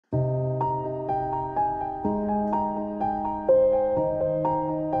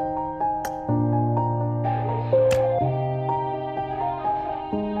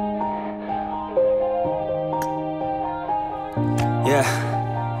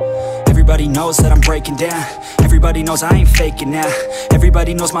Everybody knows that I'm breaking down. Everybody knows I ain't faking now.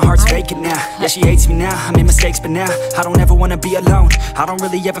 Everybody knows my heart's vacant now. Yeah, she hates me now, I made mistakes, but now I don't ever wanna be alone. I don't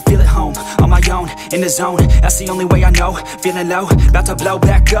really ever feel at home. On my own, in the zone, that's the only way I know. Feeling low, about to blow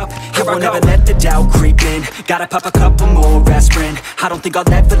back up. Here I won't ever let the doubt creep in. Gotta pop a couple more aspirin. I don't think I'll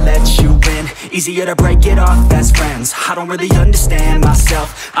ever let you in. Easier to break it off as friends. I don't really understand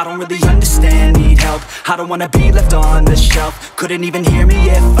myself. I don't really understand, need help. I don't wanna be left on the shelf. Couldn't even hear me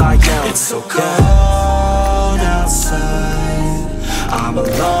if I yelled. It's so cold outside, I'm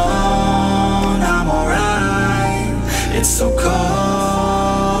alone, I'm alright. It's so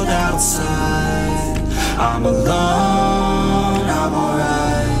cold outside, I'm alone, I'm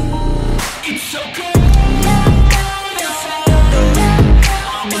alright. It's so cold.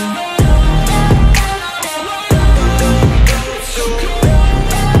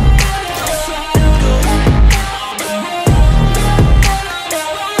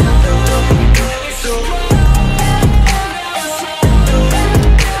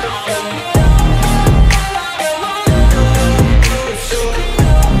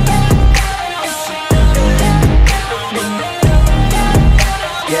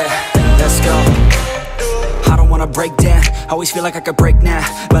 Break down, always feel like I could break now,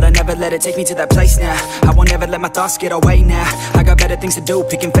 but I never let it take me to that place now. I won't ever let my thoughts get away now. I got better things to do,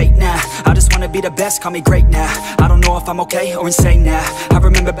 picking fate now. I just wanna be the best, call me great now. I don't know if I'm okay or insane now. I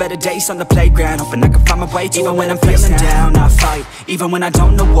remember better days on the playground, hoping I can find my way to even when I'm feeling down, I fight. Even when I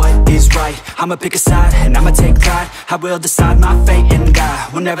don't know what is right, I'ma pick a side and I'ma take pride. I will decide my fate and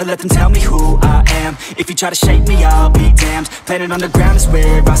God will never let them tell me who I am. If you try to shape me, I'll be damned. Planet on the ground is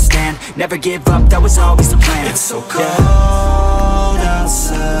where I stand. Never give up, that was always the plan. It's so cold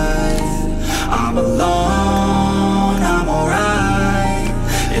outside, I'm alone, I'm alright.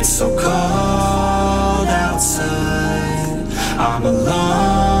 It's so cold outside, I'm alone.